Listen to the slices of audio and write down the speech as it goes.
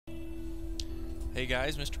Hey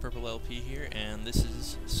guys, Mr. Purple LP here, and this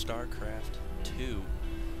is StarCraft 2.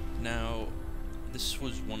 Now, this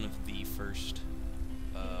was one of the first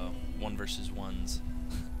 1 versus 1s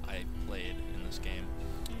I played in this game.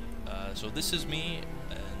 So this is me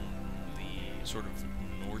in the sort of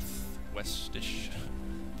northwestish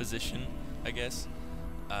position, I guess,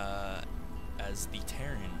 as the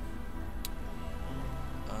Terran.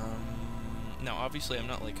 Now obviously I'm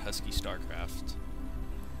not like Husky StarCraft,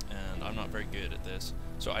 and I'm not very good at this,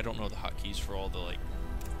 so I don't know the hotkeys for all the like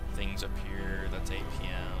things up here. That's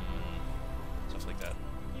APM, stuff like that.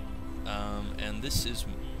 And this is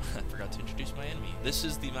I forgot to introduce my enemy. This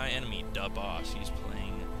is my enemy, Da Boss. He's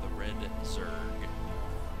playing the red zerg,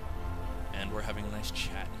 and we're having a nice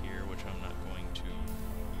chat here, which I'm not going to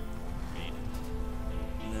read.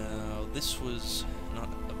 Now, this was not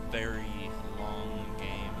a very long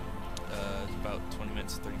game. It's about 20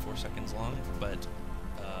 minutes, 34 seconds long, but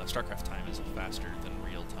StarCraft time is faster than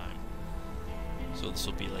real time. So this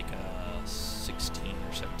will be like a 16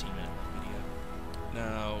 or 17 minute video.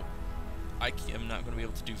 Now, I am not going to be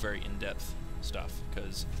able to do very in-depth stuff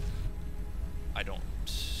because I don't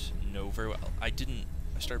know very well. I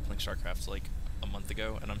started playing StarCraft like a month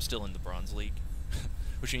ago, and I'm still in the Bronze League,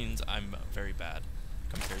 which means I'm very bad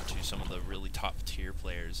compared to some of the really top tier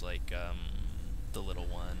players like the Little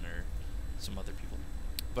One or some other people.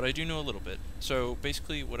 But I do know a little bit. So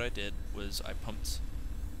basically what I did was I pumped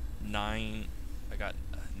 9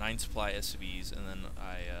 supply SCVs, and then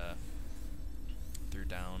I threw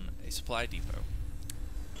down a supply depot.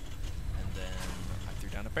 And then I threw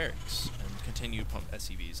down a barracks and continued to pump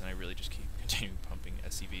SCVs, and I really just keep continuing pumping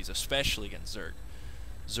SCVs, especially against Zerg.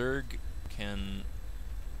 Zerg can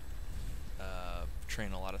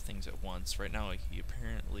train a lot of things at once. Right now he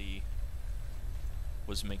apparently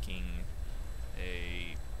was making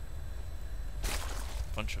a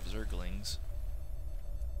bunch of Zerglings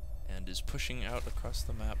and is pushing out across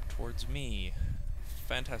the map towards me.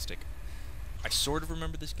 Fantastic. I sort of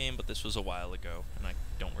remember this game, but this was a while ago, and I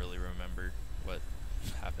don't really remember what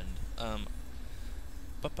happened.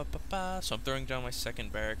 So I'm throwing down my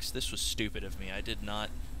second barracks. This was stupid of me. I did not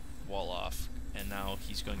wall off, and now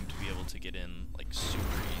he's going to be able to get in like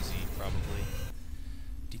super easy, probably.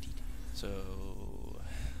 So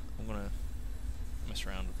I'm gonna mess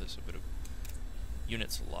around with this a bit. Of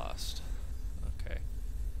units lost. Okay.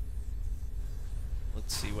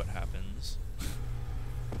 Let's see what happens.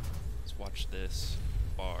 Let's watch this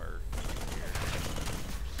bar here.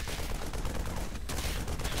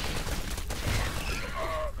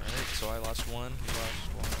 Alright, so I lost one, he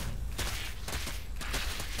lost one.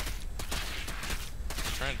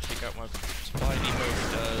 I'm trying to take out my supply depot,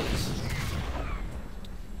 he does.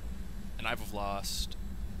 And I've lost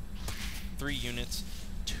 3 units,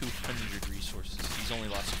 200 resources. He's only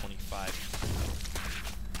lost 25.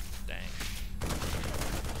 Dang.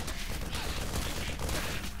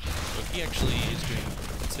 So he actually is doing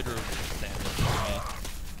considerable damage to me.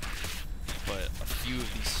 But a few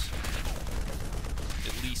of these,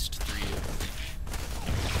 at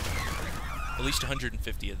least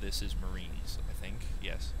 150 of this is Marines, I think.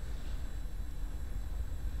 Yes.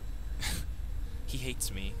 He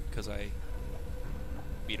hates me because I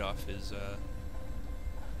beat off his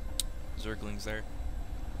Zerglings there.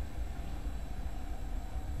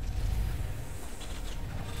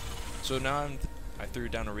 So now I threw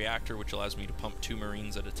down a reactor, which allows me to pump 2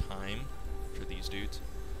 Marines at a time, which are these dudes.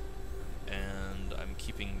 And I'm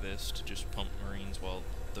keeping this to just pump Marines while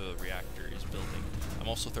the reactor is building. I'm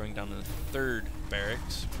also throwing down a 3rd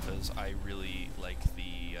barracks because I really like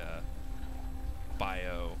the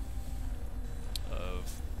bio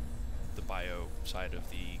side of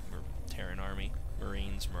the Terran army.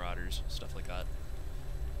 Marines, Marauders, stuff like that.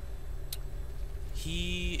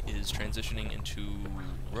 He is transitioning into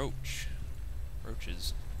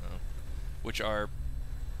roaches, which are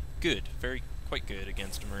good, quite good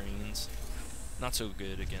against Marines. Not so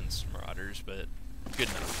good against Marauders, but good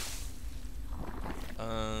enough.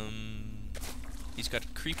 He's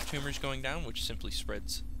got creep tumors going down, which simply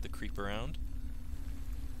spreads the creep around.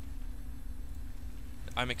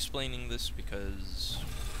 I'm explaining this because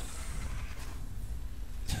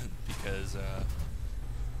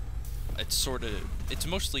it's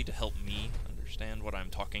mostly to help me understand what I'm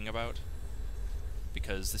talking about,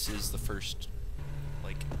 because this is the first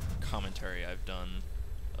like commentary I've done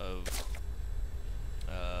of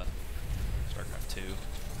StarCraft 2,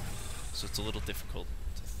 so it's a little difficult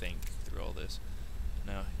to think through all this.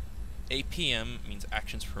 Now, APM means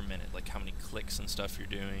actions per minute, like how many clicks and stuff you're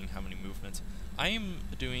doing, how many movements. I am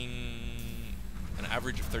doing an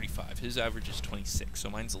average of 35. His average is 26, so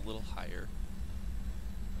mine's a little higher.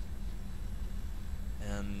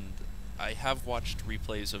 I have watched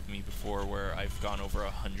replays of me before where I've gone over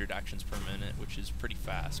 100 actions per minute, which is pretty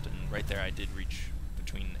fast, and right there I did reach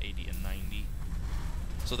between 80 and 90,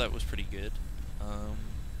 so that was pretty good.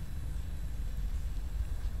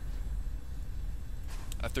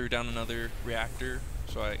 I threw down another reactor,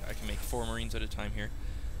 so I can make 4 Marines at a time here,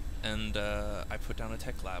 and I put down a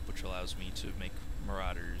tech lab, which allows me to make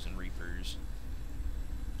Marauders and Reapers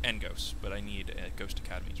and Ghosts, but I need a Ghost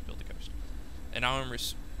Academy to build a Ghost. And now I'm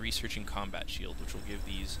researching Combat Shield, which will give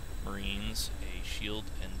these Marines a shield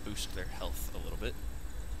and boost their health a little bit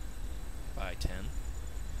by 10,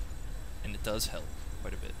 and it does help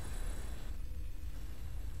quite a bit.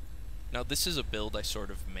 Now this is a build I sort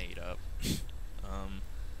of made up.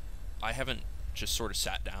 I haven't just sort of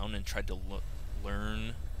sat down and tried to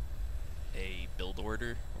learn a build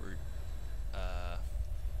order, or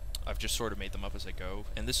I've just sort of made them up as I go,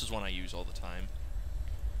 and this is one I use all the time.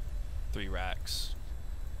 3 racks,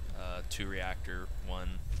 2 reactor, 1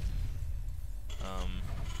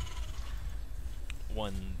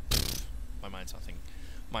 my mind's not thinking.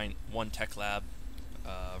 1 tech lab,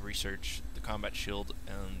 research, the combat shield,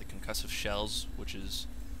 and the concussive shells, which is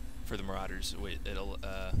for the Marauders.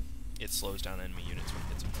 It slows down enemy units when it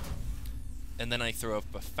hits them. And then I throw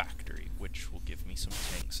up a factory, which will give me some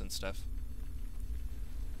tanks and stuff.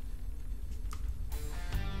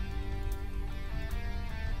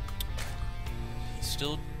 He's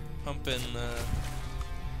still pumping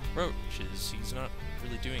roaches. He's not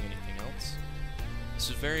really doing anything else. This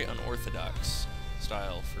is very unorthodox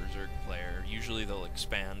style for Zerg player. Usually they'll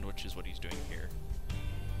expand, which is what he's doing here.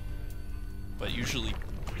 But usually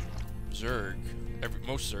Zerg,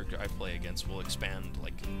 most Zerg I play against will expand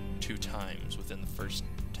like 2 times within the first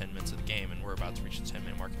 10 minutes of the game, and we're about to reach the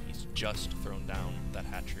 10-minute mark, and he's just thrown down that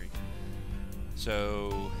hatchery.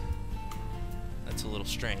 So that's a little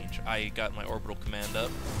strange. I got my orbital command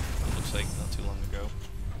up, looks like not too long ago.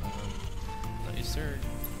 Is there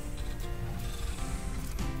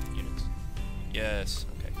units? Yes,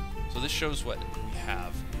 okay. So this shows what we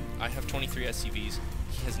have. I have 23 SCVs.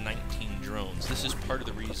 He has 19 drones. This is part of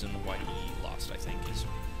the reason why he lost, I think, is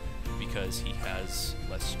because he has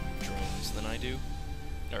less drones than I do,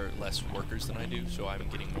 or less workers than I do, so I'm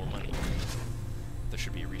getting more money. There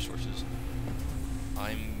should be resources.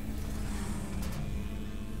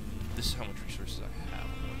 This is how much resources I have.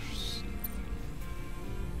 How much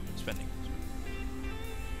spending.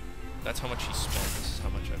 That's how much he spent. This is how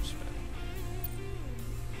much I've spent.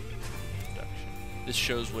 This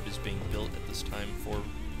shows what is being built at this time for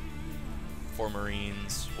 4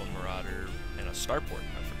 Marines, 1 Marauder, and a starport.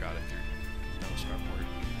 I forgot I threw down a starport.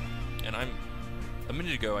 And a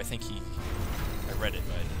minute ago, I think I read it,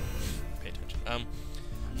 but I didn't pay attention.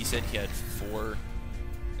 He said he had 4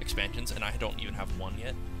 expansions, and I don't even have 1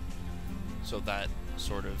 yet. So that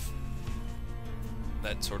sort of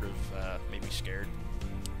made me scared,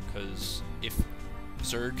 because if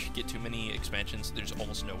Zerg get too many expansions, there's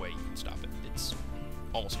almost no way you can stop it. It's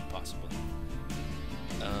almost impossible.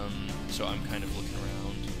 So I'm kind of looking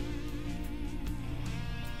around.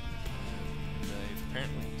 And I've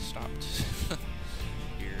apparently stopped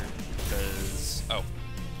here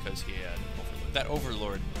because he had Overlord. That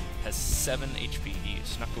Overlord has 7 HP. He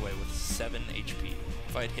snuck away with 7 HP.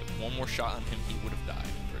 If I had hit 1 more shot on him, he would have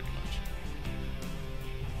died, pretty much.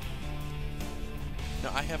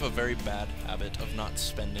 Now, I have a very bad habit of not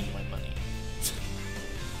spending my money.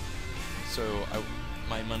 So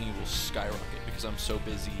my money will skyrocket because I'm so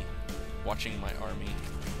busy watching my army.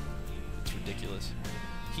 It's ridiculous.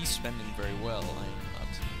 He's spending very well, I am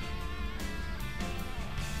not.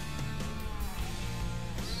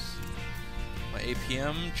 My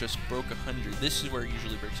APM just broke 100. This is where it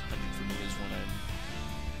usually breaks 100 for me, is when I'm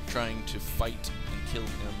trying to fight and kill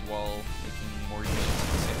him while making more units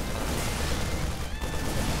at the same time.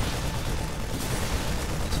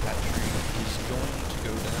 This hatchery is going to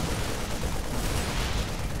go down.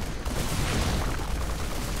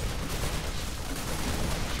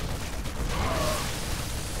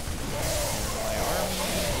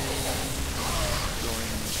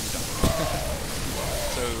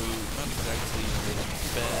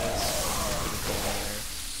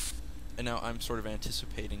 And now I'm sort of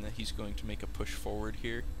anticipating that he's going to make a push forward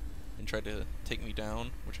here and try to take me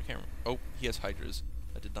down, which I can't remember. Oh, he has Hydras.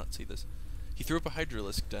 I did not see this. He threw up a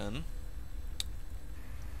Hydralisk den.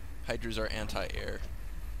 Hydras are anti-air,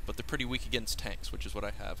 but they're pretty weak against tanks, which is what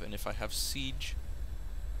I have. And if I have Siege...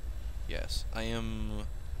 Yes, I am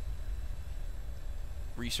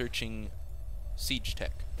researching Siege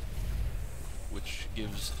Tech, which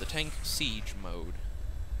gives the tank Siege mode.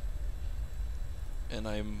 And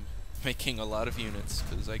I'm making a lot of units,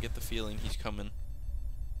 because I get the feeling he's coming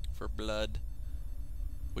for blood,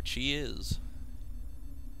 which he is.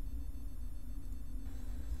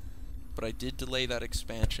 But I did delay that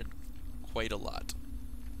expansion quite a lot,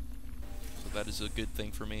 so that is a good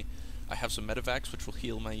thing for me. I have some medevacs which will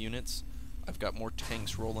heal my units. I've got more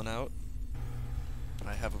tanks rolling out.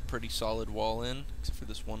 I have a pretty solid wall in, except for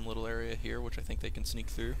this one little area here, which I think they can sneak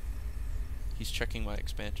through. He's checking my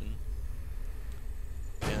expansion.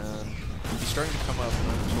 And he's starting to come up,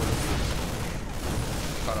 and I'm sort of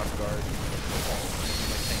caught off guard. Moving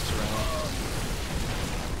my tanks around.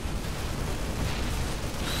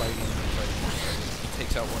 Fighting. He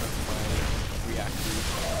takes out one of my reactors.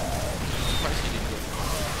 I'm surprised he didn't go through,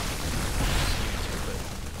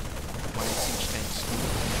 but my siege tanks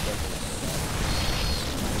doubled.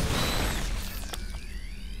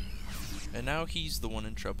 And now he's the one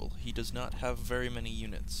in trouble. He does not have very many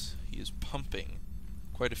units. He is pumping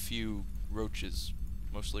quite a few roaches,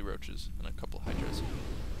 mostly roaches, and a couple hydras.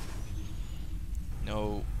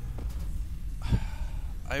 No,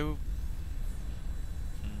 I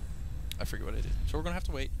forget what I did. So we're gonna have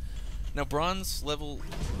to wait. Now bronze level,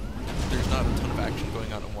 there's not a ton of action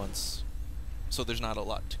going on at once, so there's not a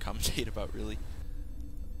lot to commentate about really.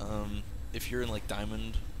 If you're in like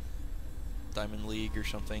Diamond League or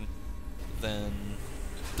something, then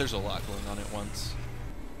there's a lot going on at once.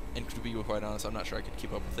 And to be quite honest, I'm not sure I could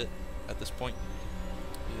keep up with it at this point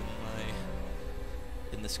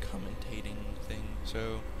in this commentating thing.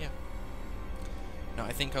 So yeah. Now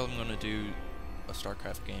I think I'm gonna do a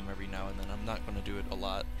StarCraft game every now and then. I'm not gonna do it a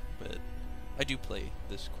lot, but I do play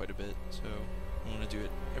this quite a bit, so I'm gonna do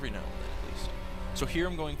it every now and then at least. So here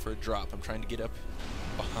I'm going for a drop. I'm trying to get up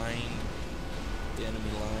behind the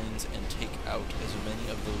enemy lines and take out as many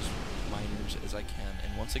of those miners as I can.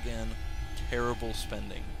 And once again, terrible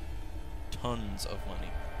spending. Tons of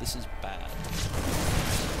money. This is bad.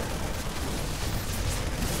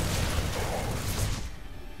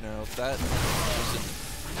 Now that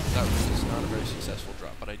was not a very successful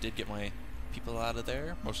drop, but I did get my people out of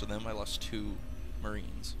there. Most of them, I lost 2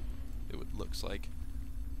 Marines, it looks like.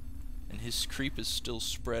 And his creep is still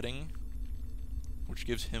spreading, which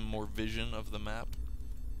gives him more vision of the map.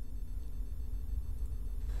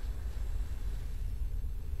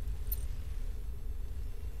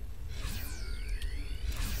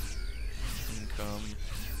 Income.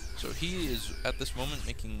 So he is, at this moment,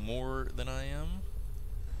 making more than I am.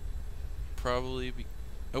 Probably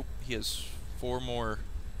oh, he has 4 more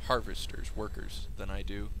harvesters, workers, than I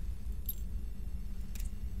do.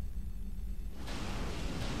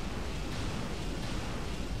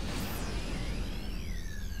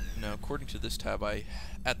 Now, according to this tab, I,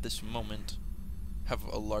 at this moment, have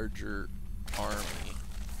a larger army.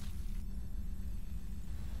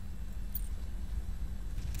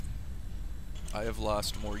 I have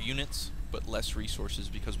lost more units, but less resources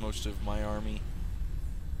because most of my army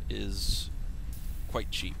is quite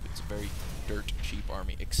cheap. It's a very dirt cheap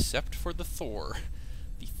army, except for the Thor.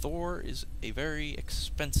 The Thor is a very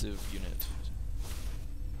expensive unit.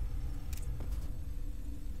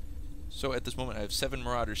 So at this moment I have 7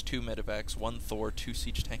 Marauders, 2 Medevacs, 1 Thor, 2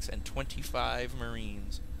 Siege Tanks, and 25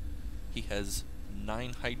 Marines. He has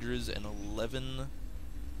 9 Hydras and 11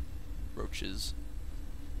 Roaches.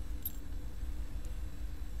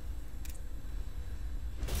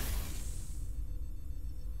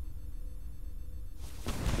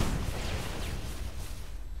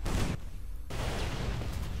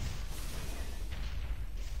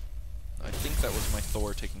 I think that was my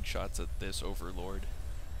Thor taking shots at this Overlord.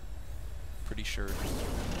 Pretty sure.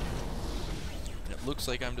 And it looks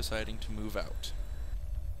like I'm deciding to move out.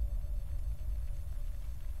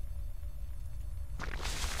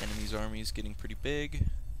 Enemy's army is getting pretty big.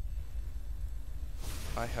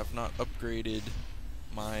 I have not upgraded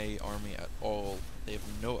my army at all. They have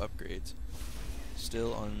no upgrades.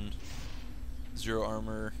 Still on 0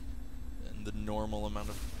 armor and the normal amount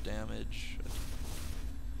of damage.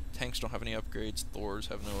 Tanks don't have any upgrades. Thors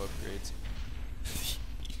have no upgrades.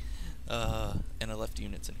 And I left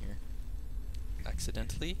units in here.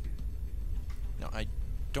 Accidentally. Now, I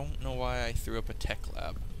don't know why I threw up a tech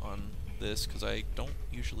lab on this, because I don't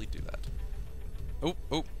usually do that.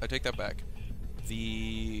 Oh, I take that back.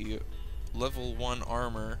 The level 1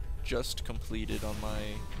 armor just completed on my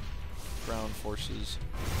ground forces,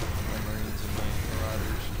 my Marines and my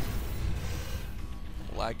Marauders.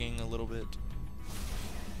 I'm lagging a little bit.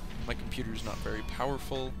 My computer's not very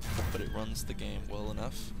powerful, but it runs the game well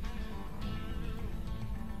enough.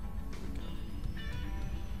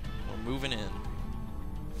 We're moving in.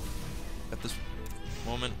 At this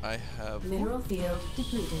moment, I have... Mineral field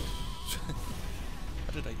depleted.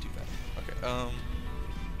 How did I do that? Okay,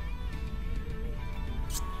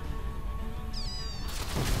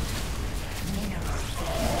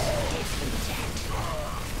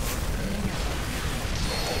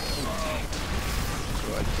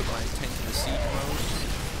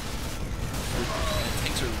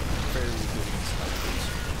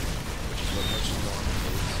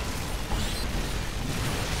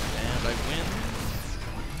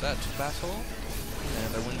 asshole.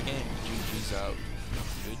 And I win the game. GG's out.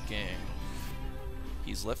 Good game.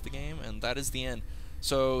 He's left the game, and that is the end.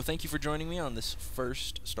 So thank you for joining me on this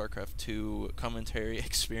first StarCraft 2 commentary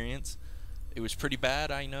experience. It was pretty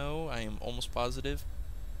bad, I know. I am almost positive.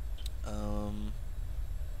 I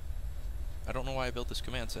don't know why I built this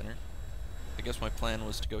command center. I guess my plan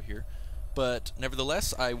was to go here. But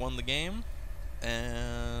nevertheless, I won the game,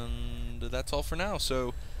 and that's all for now.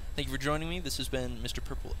 So thank you for joining me. This has been Mr.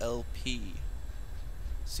 Purple LP.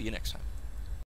 See you next time.